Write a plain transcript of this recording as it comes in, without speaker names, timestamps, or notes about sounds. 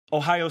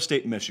Ohio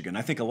State, Michigan.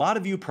 I think a lot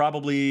of you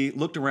probably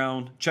looked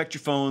around, checked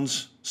your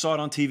phones, saw it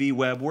on TV,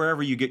 web,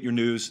 wherever you get your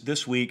news.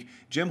 This week,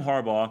 Jim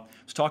Harbaugh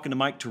was talking to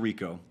Mike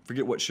Tirico.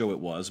 Forget what show it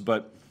was,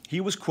 but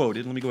he was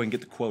quoted. Let me go ahead and get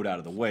the quote out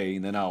of the way,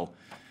 and then I'll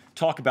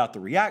talk about the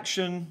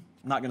reaction.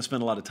 I'm not going to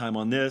spend a lot of time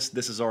on this.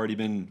 This has already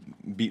been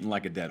beaten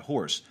like a dead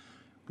horse.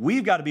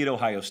 We've got to beat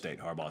Ohio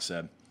State, Harbaugh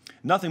said.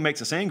 Nothing makes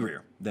us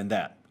angrier than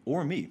that,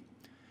 or me.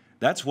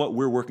 That's what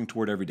we're working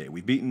toward every day.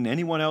 We've beaten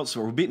anyone else,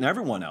 or we've beaten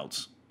everyone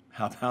else.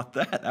 How about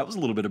that? That was a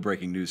little bit of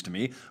breaking news to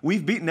me.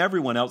 We've beaten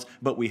everyone else,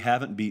 but we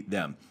haven't beat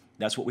them.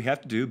 That's what we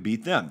have to do,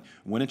 beat them,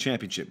 win a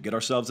championship, get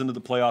ourselves into the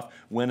playoff,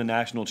 win a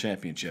national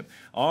championship.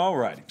 All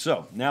righty.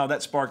 So now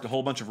that sparked a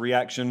whole bunch of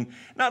reaction,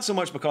 not so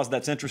much because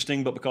that's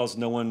interesting, but because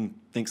no one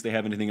thinks they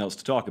have anything else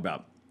to talk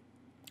about.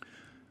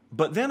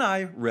 But then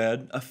I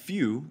read a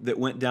few that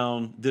went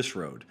down this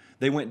road.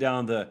 They went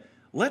down the,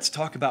 let's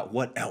talk about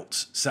what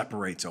else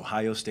separates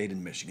Ohio State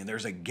and Michigan.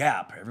 There's a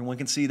gap. Everyone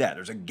can see that.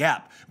 There's a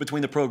gap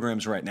between the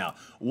programs right now.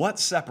 What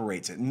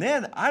separates it? And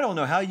then I don't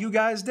know how you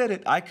guys did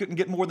it. I couldn't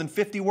get more than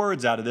 50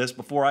 words out of this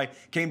before I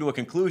came to a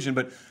conclusion,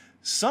 but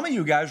some of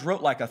you guys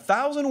wrote like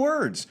 1,000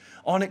 words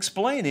on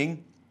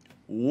explaining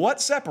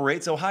what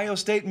separates Ohio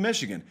State and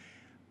Michigan.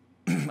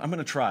 I'm going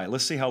to try.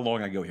 Let's see how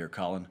long I go here,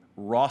 Colin.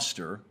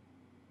 Roster.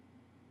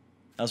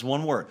 That's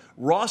one word.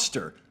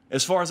 Roster.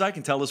 As far as I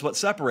can tell, is what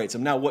separates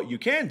them. Now, what you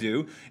can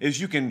do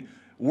is you can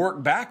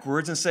work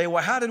backwards and say,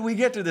 well, how did we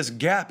get to this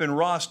gap in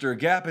roster,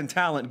 gap in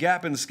talent,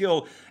 gap in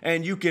skill?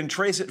 And you can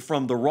trace it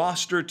from the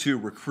roster to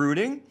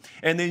recruiting,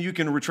 and then you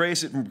can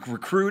retrace it from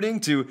recruiting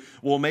to,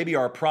 well, maybe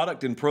our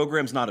product and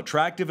program's not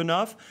attractive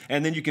enough,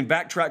 and then you can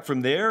backtrack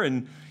from there,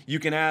 and you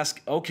can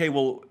ask, okay,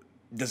 well,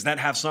 does that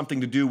have something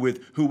to do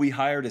with who we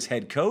hired as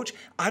head coach?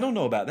 I don't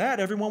know about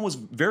that. Everyone was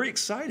very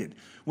excited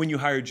when you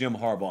hired Jim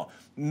Harbaugh.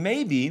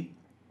 Maybe,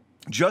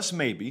 just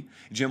maybe,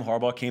 Jim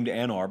Harbaugh came to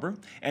Ann Arbor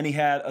and he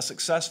had a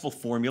successful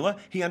formula.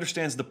 He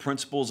understands the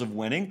principles of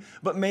winning,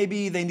 but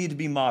maybe they need to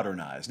be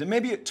modernized. And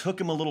maybe it took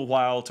him a little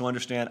while to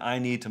understand I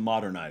need to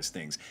modernize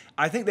things.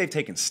 I think they've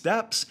taken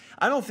steps.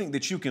 I don't think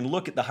that you can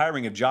look at the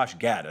hiring of Josh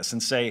Gaddis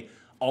and say,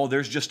 oh,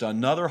 there's just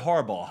another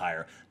Harbaugh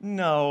hire.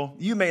 No,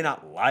 you may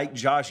not like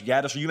Josh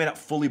Gaddis, or you may not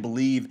fully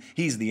believe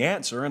he's the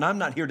answer, and I'm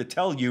not here to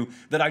tell you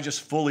that I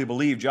just fully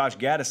believe Josh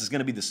Gaddis is going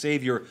to be the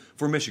savior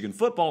for Michigan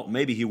football.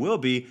 Maybe he will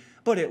be,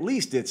 but at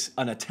least it's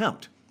an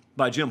attempt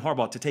by Jim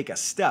Harbaugh to take a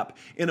step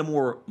in a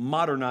more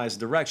modernized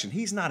direction.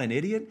 He's not an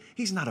idiot.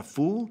 He's not a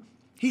fool.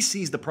 He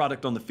sees the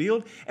product on the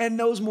field and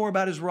knows more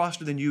about his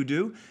roster than you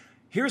do.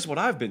 Here's what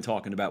I've been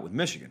talking about with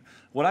Michigan.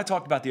 What I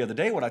talked about the other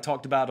day, what I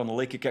talked about on the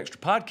Late Kick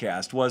Extra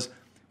podcast was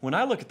when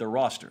I look at their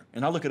roster,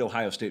 and I look at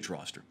Ohio State's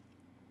roster,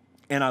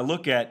 and I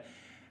look at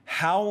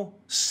how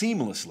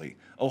seamlessly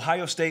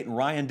Ohio State and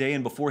Ryan Day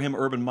and before him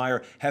Urban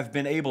Meyer have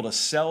been able to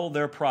sell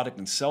their product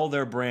and sell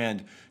their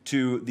brand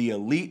to the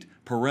elite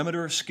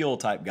perimeter skill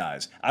type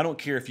guys. I don't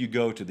care if you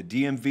go to the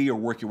DMV or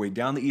work your way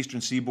down the Eastern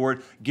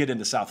Seaboard, get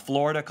into South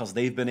Florida because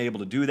they've been able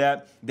to do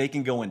that. They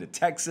can go into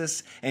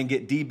Texas and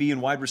get DB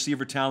and wide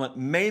receiver talent.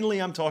 Mainly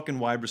I'm talking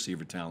wide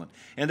receiver talent.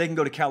 And they can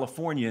go to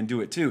California and do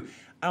it too.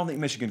 I don't think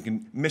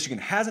Michigan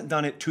hasn't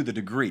done it to the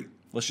degree.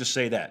 Let's just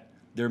say that.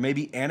 There may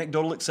be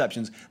anecdotal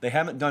exceptions. They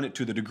haven't done it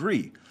to the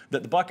degree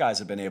that the Buckeyes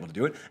have been able to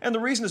do it. And the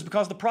reason is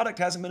because the product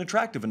hasn't been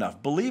attractive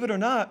enough. Believe it or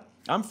not,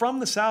 I'm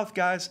from the South,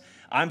 guys.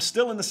 I'm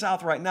still in the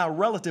South right now,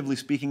 relatively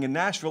speaking, in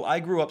Nashville.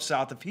 I grew up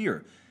south of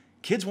here.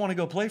 Kids want to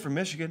go play for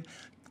Michigan.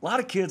 A lot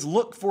of kids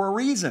look for a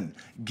reason.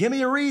 Give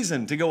me a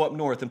reason to go up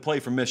north and play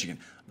for Michigan.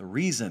 The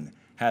reason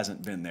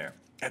hasn't been there.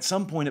 At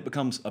some point, it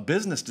becomes a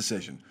business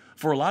decision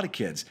for a lot of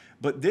kids.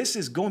 But this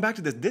is, going back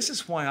to this, this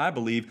is why I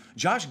believe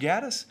Josh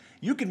Gaddis,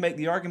 you can make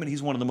the argument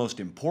he's one of the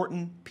most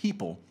important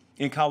people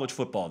in college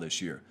football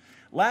this year.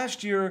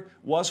 Last year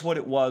was what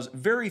it was.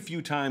 Very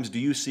few times do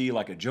you see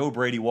like a Joe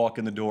Brady walk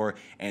in the door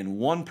and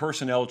one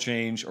personnel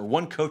change or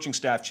one coaching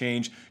staff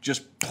change,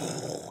 just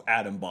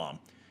atom bomb.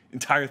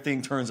 Entire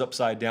thing turns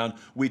upside down.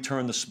 We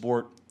turn the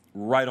sport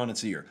right on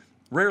its ear.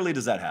 Rarely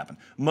does that happen.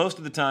 Most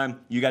of the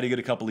time, you got to get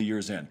a couple of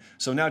years in.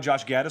 So now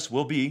Josh Gaddis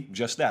will be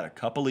just that, a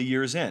couple of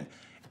years in.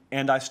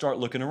 And I start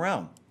looking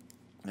around.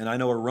 And I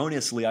know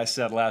erroneously I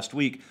said last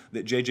week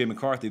that J.J.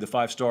 McCarthy, the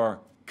five-star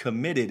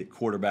committed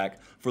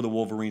quarterback for the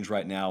Wolverines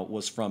right now,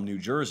 was from New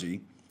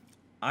Jersey.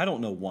 I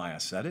don't know why I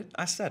said it.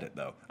 I said it,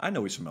 though. I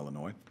know he's from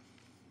Illinois.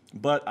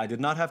 But I did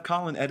not have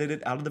Colin edit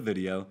it out of the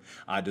video.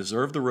 I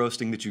deserve the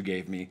roasting that you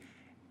gave me,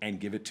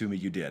 and give it to me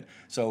you did.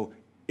 So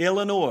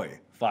Illinois,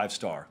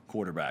 five-star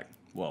quarterback.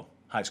 Well,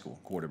 high school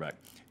quarterback.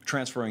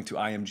 Transferring to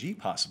IMG,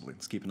 possibly.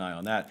 Let's keep an eye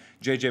on that.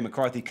 J.J.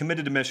 McCarthy,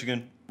 committed to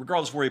Michigan.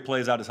 Regardless of where he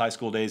plays out his high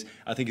school days,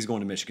 I think he's going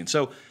to Michigan.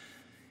 So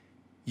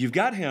you've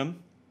got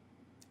him.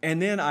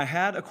 And then I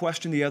had a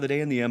question the other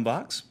day in the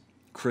inbox.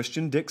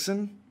 Christian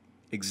Dixon,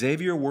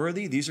 Xavier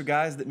Worthy. These are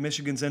guys that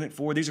Michigan's in it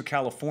for. These are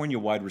California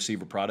wide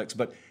receiver products.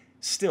 But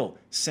still,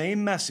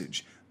 same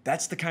message.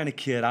 That's the kind of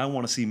kid I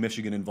want to see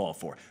Michigan involved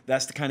for.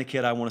 That's the kind of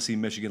kid I want to see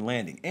Michigan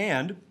landing.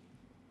 And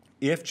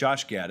if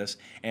Josh Gaddis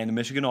and the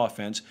Michigan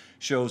offense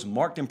shows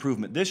marked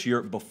improvement this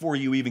year before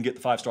you even get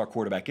the five-star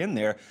quarterback in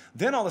there,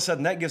 then all of a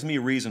sudden that gives me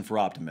a reason for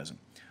optimism.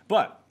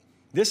 But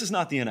this is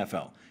not the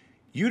NFL.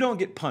 You don't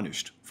get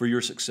punished for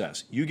your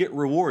success. You get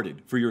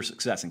rewarded for your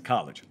success in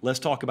college. Let's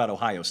talk about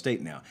Ohio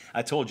State now.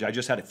 I told you I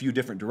just had a few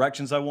different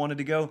directions I wanted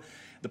to go.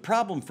 The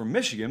problem for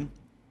Michigan,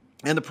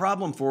 and the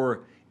problem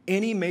for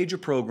any major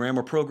program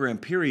or program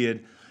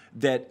period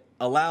that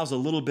allows a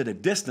little bit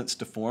of distance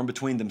to form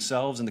between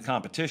themselves and the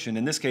competition,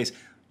 in this case,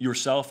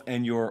 yourself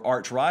and your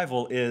arch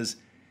rival, is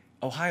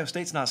Ohio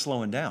State's not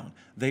slowing down.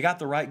 They got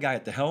the right guy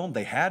at the helm.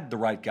 They had the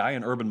right guy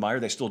in Urban Meyer.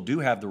 They still do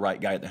have the right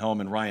guy at the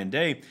helm in Ryan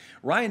Day.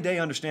 Ryan Day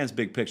understands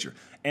big picture.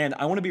 And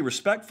I want to be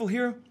respectful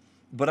here,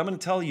 but I'm going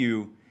to tell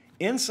you,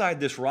 inside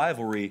this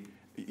rivalry,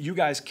 you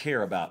guys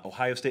care about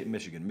Ohio State and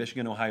Michigan,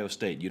 Michigan, Ohio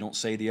State. You don't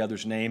say the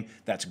other's name.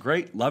 That's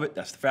great. Love it.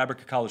 That's the fabric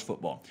of college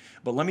football.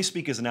 But let me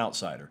speak as an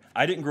outsider.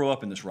 I didn't grow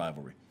up in this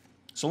rivalry.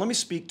 So let me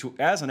speak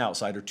as an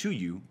outsider to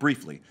you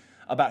briefly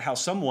about how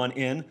someone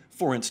in,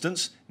 for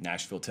instance,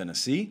 Nashville,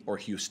 Tennessee, or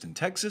Houston,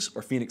 Texas,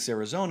 or Phoenix,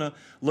 Arizona,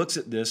 looks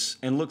at this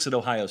and looks at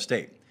Ohio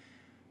State.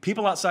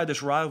 People outside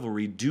this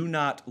rivalry do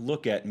not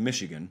look at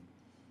Michigan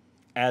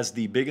as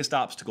the biggest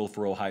obstacle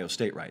for Ohio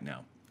State right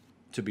now.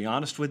 To be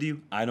honest with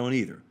you, I don't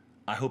either.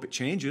 I hope it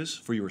changes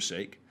for your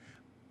sake,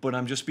 but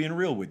I'm just being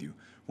real with you.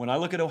 When I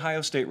look at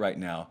Ohio State right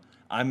now,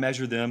 I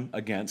measure them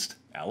against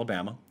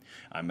Alabama.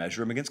 I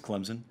measure them against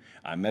Clemson.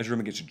 I measure them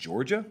against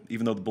Georgia,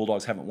 even though the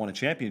Bulldogs haven't won a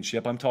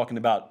championship. I'm talking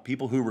about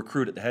people who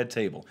recruit at the head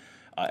table.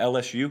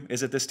 LSU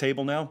is at this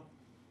table now.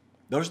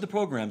 Those are the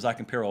programs I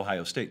compare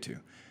Ohio State to.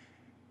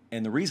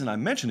 And the reason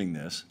I'm mentioning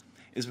this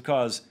is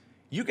because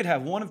you could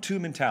have one of two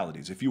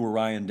mentalities if you were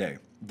Ryan Day.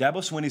 Dabo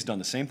Swinney's done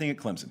the same thing at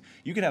Clemson.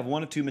 You could have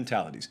one of two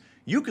mentalities.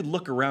 You could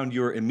look around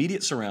your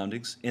immediate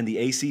surroundings in the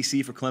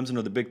ACC for Clemson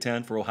or the Big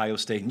Ten for Ohio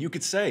State, and you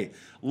could say,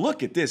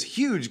 look at this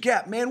huge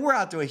gap. Man, we're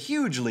out to a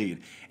huge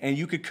lead. And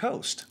you could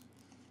coast.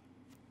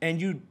 And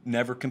you'd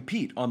never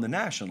compete on the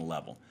national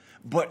level.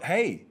 But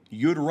hey,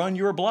 you'd run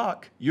your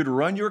block. You'd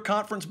run your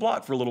conference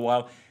block for a little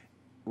while.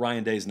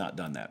 Ryan Day's not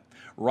done that.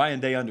 Ryan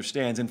Day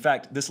understands. In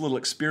fact, this little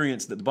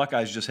experience that the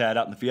Buckeyes just had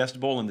out in the Fiesta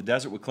Bowl in the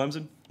desert with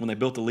Clemson when they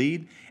built the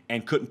lead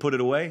and couldn't put it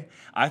away,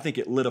 I think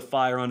it lit a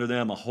fire under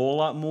them a whole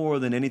lot more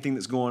than anything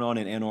that's going on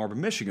in Ann Arbor,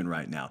 Michigan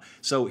right now.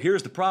 So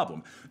here's the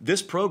problem.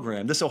 This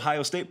program, this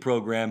Ohio State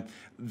program,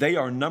 they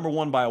are number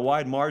one by a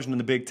wide margin in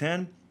the Big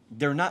Ten.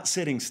 They're not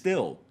sitting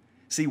still.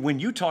 See, when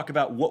you talk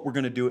about what we're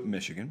going to do at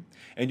Michigan,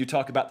 and you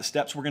talk about the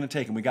steps we're going to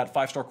take, and we got a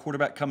five-star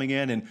quarterback coming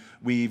in, and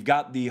we've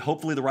got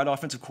hopefully the right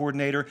offensive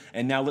coordinator,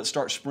 and now let's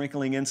start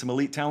sprinkling in some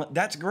elite talent.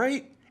 That's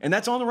great, and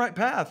that's on the right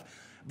path.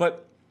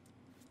 But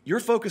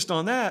you're focused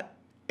on that,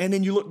 and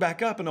then you look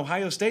back up, and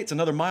Ohio State's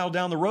another mile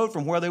down the road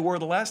from where they were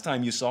the last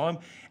time you saw them,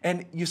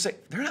 and you say,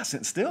 they're not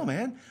sitting still,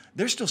 man.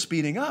 They're still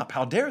speeding up.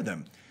 How dare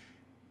them?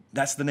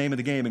 That's the name of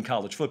the game in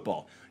college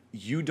football.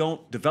 You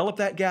don't develop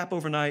that gap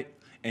overnight,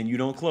 and you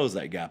don't close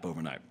that gap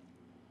overnight.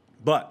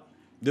 But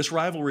this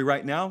rivalry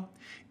right now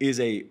is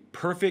a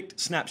perfect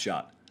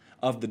snapshot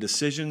of the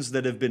decisions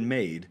that have been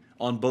made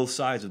on both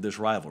sides of this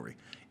rivalry.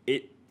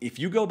 If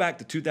you go back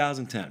to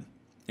 2010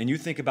 and you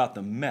think about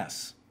the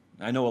mess,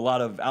 I know a lot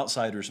of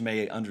outsiders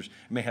may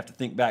have to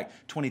think back,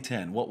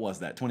 2010, what was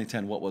that?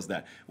 2010, what was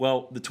that?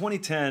 Well, the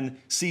 2010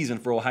 season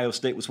for Ohio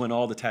State was when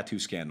all the tattoo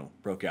scandal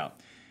broke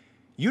out.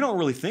 You don't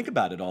really think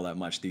about it all that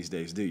much these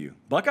days, do you?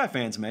 Buckeye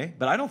fans may,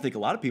 but I don't think a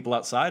lot of people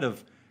outside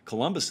of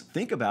Columbus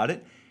think about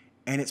it,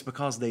 and it's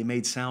because they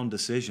made sound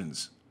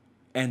decisions,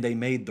 and they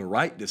made the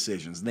right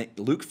decisions.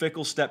 Luke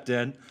Fickell stepped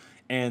in,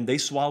 and they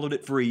swallowed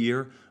it for a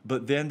year,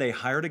 but then they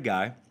hired a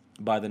guy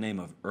by the name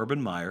of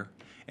Urban Meyer,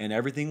 and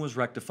everything was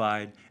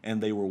rectified,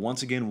 and they were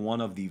once again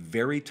one of the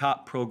very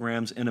top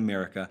programs in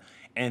America.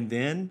 And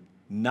then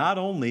not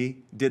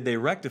only did they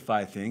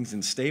rectify things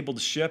and stable the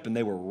ship, and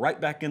they were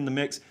right back in the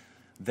mix,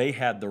 they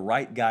had the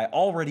right guy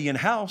already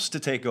in-house to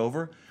take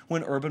over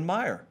when Urban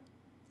Meyer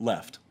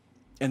left.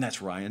 And that's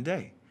Ryan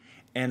Day.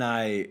 And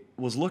I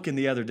was looking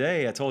the other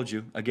day, I told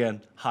you,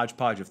 again,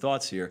 hodgepodge of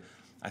thoughts here.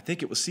 I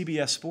think it was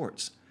CBS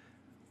Sports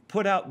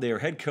put out their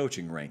head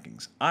coaching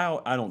rankings.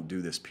 I don't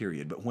do this,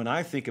 period. But when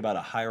I think about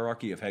a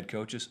hierarchy of head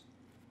coaches,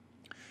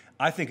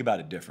 I think about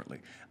it differently.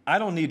 I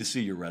don't need to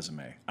see your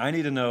resume. I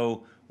need to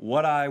know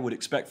what I would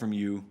expect from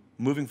you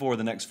moving forward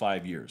the next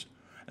 5 years.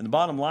 And the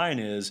bottom line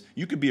is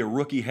you could be a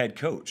rookie head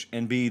coach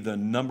and be the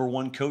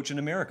 #1 coach in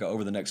America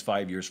over the next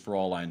 5 years for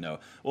all I know.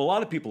 Well, a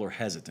lot of people are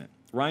hesitant.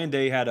 Ryan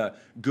Day had a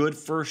good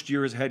first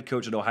year as head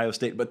coach at Ohio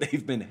State, but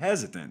they've been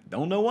hesitant.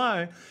 Don't know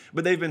why,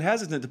 but they've been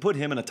hesitant to put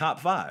him in a top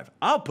 5.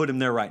 I'll put him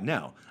there right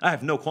now. I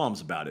have no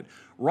qualms about it.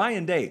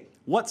 Ryan Day,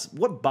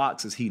 what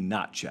box has he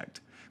not checked?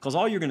 Because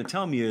all you're going to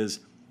tell me is,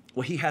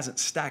 well, he hasn't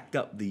stacked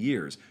up the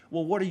years.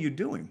 Well, what are you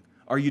doing?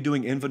 Are you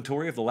doing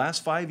inventory of the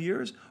last 5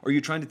 years? Or are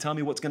you trying to tell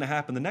me what's going to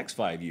happen the next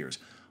 5 years?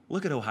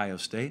 Look at Ohio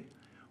State.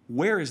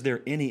 Where is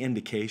there any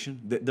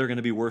indication that they're going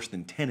to be worse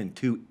than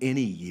 10-2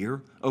 any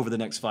year over the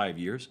next 5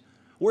 years?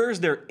 Where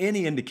is there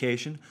any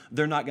indication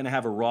they're not going to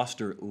have a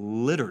roster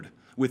littered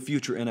with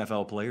future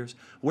NFL players?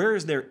 Where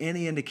is there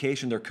any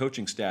indication their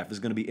coaching staff is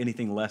going to be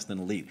anything less than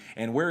elite?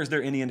 And where is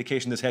there any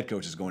indication this head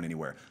coach is going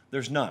anywhere?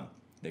 There's none.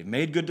 They've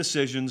made good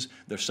decisions.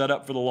 They're set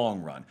up for the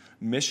long run.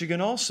 Michigan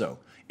also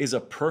is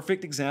a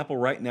perfect example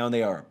right now, and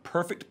they are a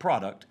perfect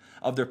product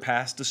of their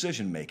past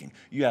decision-making.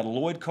 You had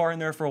Lloyd Carr in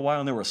there for a while,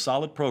 and they were a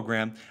solid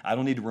program. I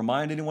don't need to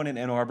remind anyone in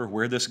Ann Arbor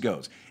where this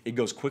goes. It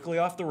goes quickly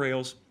off the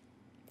rails.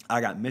 I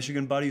got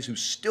Michigan buddies who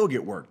still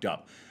get worked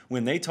up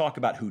when they talk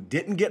about who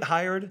didn't get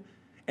hired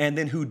and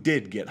then who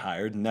did get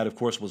hired, and that, of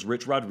course, was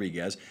Rich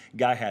Rodriguez.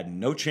 Guy had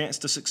no chance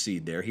to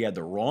succeed there. He had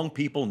the wrong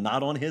people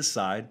not on his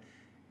side.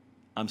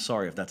 I'm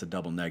sorry if that's a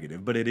double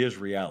negative, but it is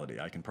reality.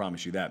 I can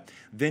promise you that.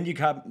 Then you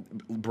got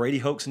Brady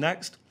Hoke's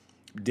next.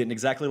 Didn't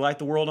exactly light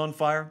the world on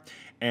fire.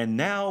 And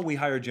now we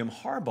hire Jim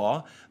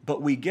Harbaugh,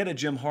 but we get a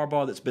Jim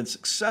Harbaugh that's been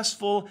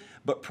successful,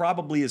 but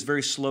probably is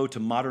very slow to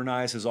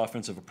modernize his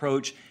offensive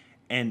approach.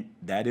 And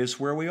that is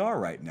where we are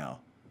right now.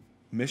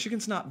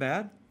 Michigan's not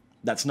bad.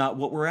 That's not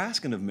what we're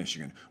asking of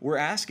Michigan. We're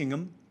asking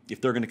them, if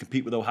they're going to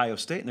compete with Ohio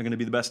State and they're going to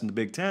be the best in the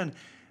Big Ten,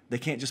 they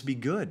can't just be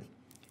good.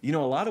 You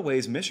know, a lot of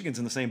ways, Michigan's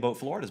in the same boat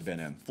Florida's been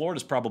in.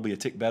 Florida's probably a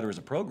tick better as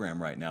a program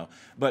right now,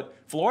 but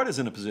Florida's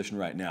in a position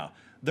right now.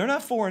 They're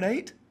not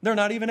 4-8. They're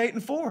not even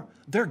 8-4.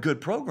 They're a good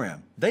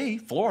program.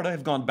 Florida,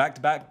 have gone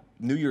back-to-back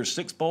New Year's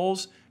Six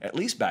bowls, at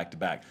least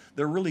back-to-back.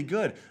 They're really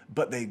good,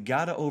 but they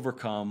got to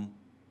overcome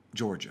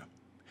Georgia.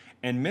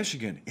 And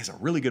Michigan is a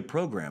really good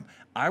program.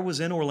 I was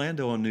in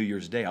Orlando on New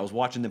Year's Day. I was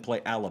watching them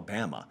play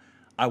Alabama.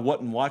 I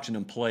wasn't watching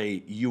them play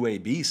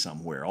UAB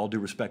somewhere, all due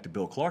respect to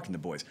Bill Clark and the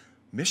boys.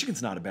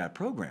 Michigan's not a bad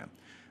program,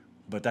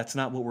 but that's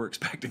not what we're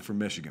expecting from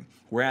Michigan.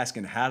 We're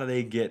asking, how do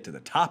they get to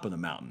the top of the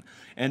mountain?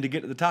 And to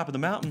get to the top of the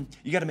mountain,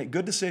 you got to make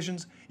good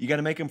decisions. You got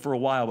to make them for a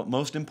while, but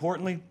most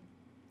importantly,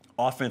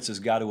 offense has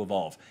got to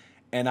evolve.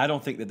 And I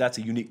don't think that that's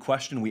a unique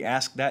question. We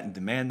ask that and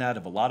demand that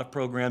of a lot of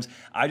programs.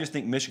 I just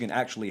think Michigan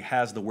actually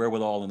has the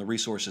wherewithal and the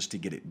resources to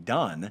get it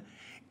done.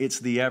 It's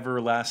the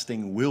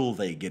everlasting, will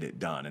they get it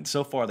done? And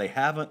so far they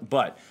haven't,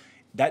 but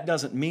that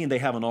doesn't mean they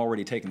haven't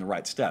already taken the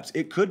right steps.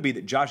 It could be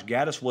that Josh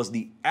Gaddis was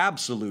the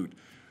absolute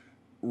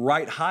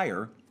right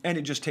hire, and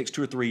it just takes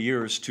 2 or 3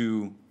 years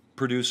to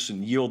produce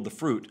and yield the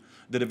fruit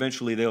that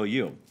eventually they'll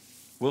yield.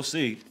 We'll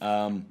see.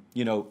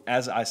 You know,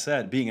 as I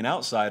said, being an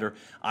outsider,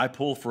 I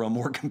pull for a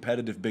more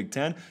competitive Big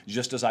Ten,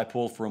 just as I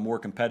pull for a more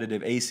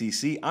competitive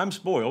ACC. I'm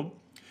spoiled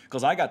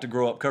because I got to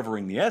grow up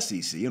covering the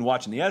SEC and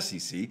watching the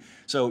SEC,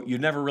 so you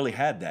never really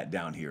had that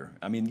down here.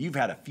 I mean, you've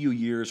had a few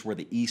years where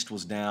the East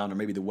was down or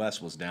maybe the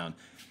West was down,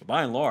 but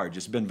by and large,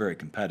 it's been very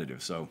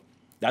competitive. So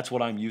that's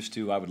what I'm used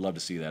to. I would love to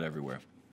see that everywhere.